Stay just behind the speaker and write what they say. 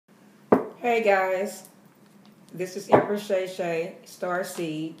Hey guys, this is Empress Shay Shay, Star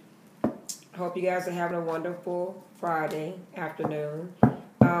Seed. Hope you guys are having a wonderful Friday afternoon.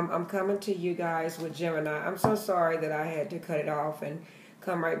 I'm coming to you guys with Gemini. I'm so sorry that I had to cut it off and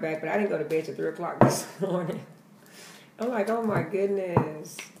come right back, but I didn't go to bed till 3 o'clock this morning. I'm like, oh my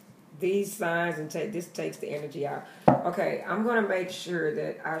goodness, these signs and this takes the energy out. Okay, I'm going to make sure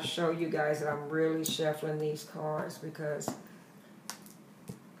that I show you guys that I'm really shuffling these cards because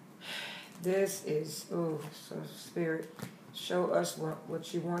this is, so Spirit, show us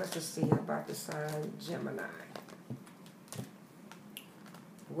what you want us to see about the sign Gemini.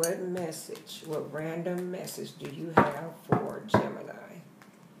 What message, what random message do you have for Gemini?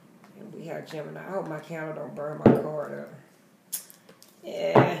 And we have Gemini. I hope my candle don't burn my card up.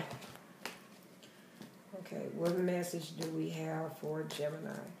 Yeah. Okay, what message do we have for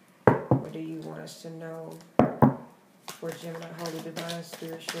Gemini? What do you want us to know for Gemini? Holy Divine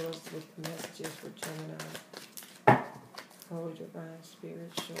Spirit, show us what the messages for Gemini. Holy Divine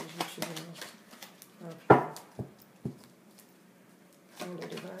Spirit, show us what you want us. Okay. Holy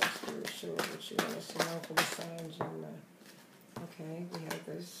Divine Spirit, show us what you want us to know for the sign Gemini. Okay, we have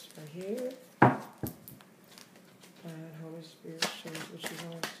this right here. Divine Holy Spirit, show us what you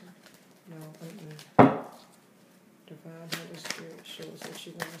want us to know. Divine Holy Spirit, show us what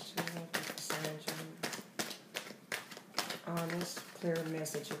you want us to know for the sign Gemini. Honest, clear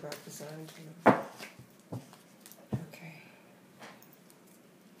message about the sign Gemini. Okay.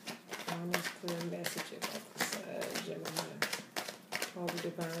 Honest, clear message about the sign Gemini. Holy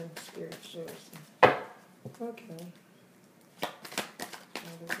Divine Spirit, show us. Okay.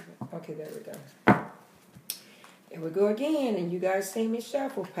 Okay, there we go. There we go again, and you guys see me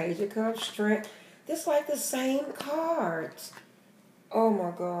shuffle. Page of Cups, Strength. This like the same cards. Oh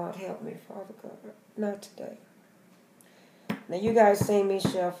my God, help me, Father God. Not today. Now you guys see me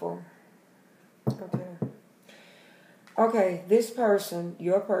shuffle. Okay. Okay, this person,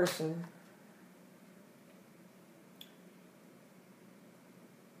 your person,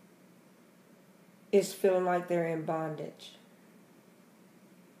 is feeling like they're in bondage.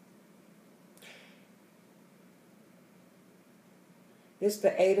 This is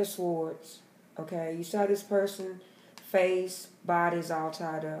the Eight of Swords. Okay, you saw this person, face, body's all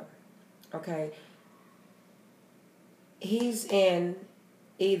tied up. Okay. He's in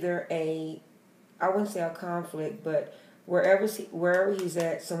either I wouldn't say a conflict, but wherever he's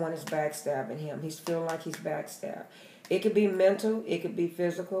at, someone is backstabbing him. He's feeling like he's backstabbed. It could be mental. It could be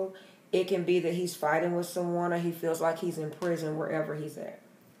physical. It can be that he's fighting with someone or he feels like he's in prison wherever he's at.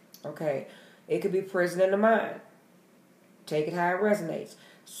 Okay. It could be prison in the mind. Take it how it resonates.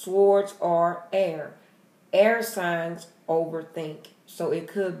 Swords are air. Air signs overthink. So it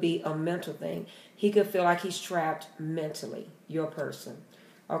could be a mental thing. He could feel like he's trapped mentally, your person.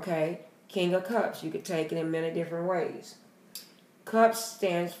 Okay? King of Cups. You could take it in many different ways. Cups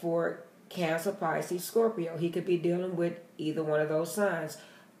stands for Cancer, Pisces, Scorpio. He could be dealing with either one of those signs.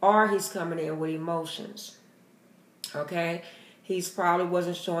 Or he's coming in with emotions. Okay? He's probably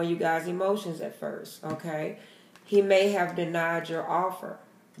wasn't showing you guys emotions at first. Okay? He may have denied your offer.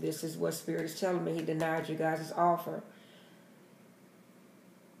 This is what Spirit is telling me. He denied you guys' offer.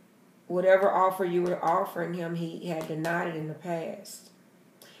 Whatever offer you were offering him, he had denied it in the past.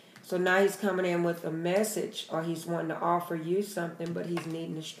 So now he's coming in with a message, or he's wanting to offer you something, but he's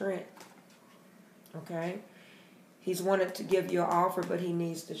needing the strength. Okay? He's wanted to give you an offer, but he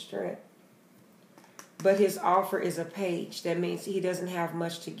needs the strength. But his offer is a page. That means he doesn't have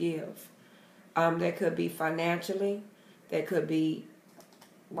much to give. That could be financially. That could be,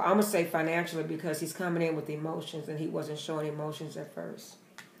 well, I'm going to say financially because he's coming in with emotions and he wasn't showing emotions at first.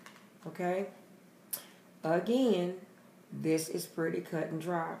 Okay? Again, this is pretty cut and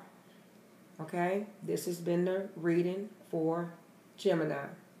dry. Okay? This has been the reading for Gemini.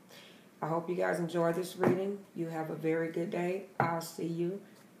 I hope you guys enjoy this reading. You have a very good day. I'll see you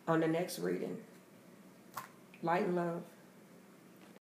on the next reading. Light and love.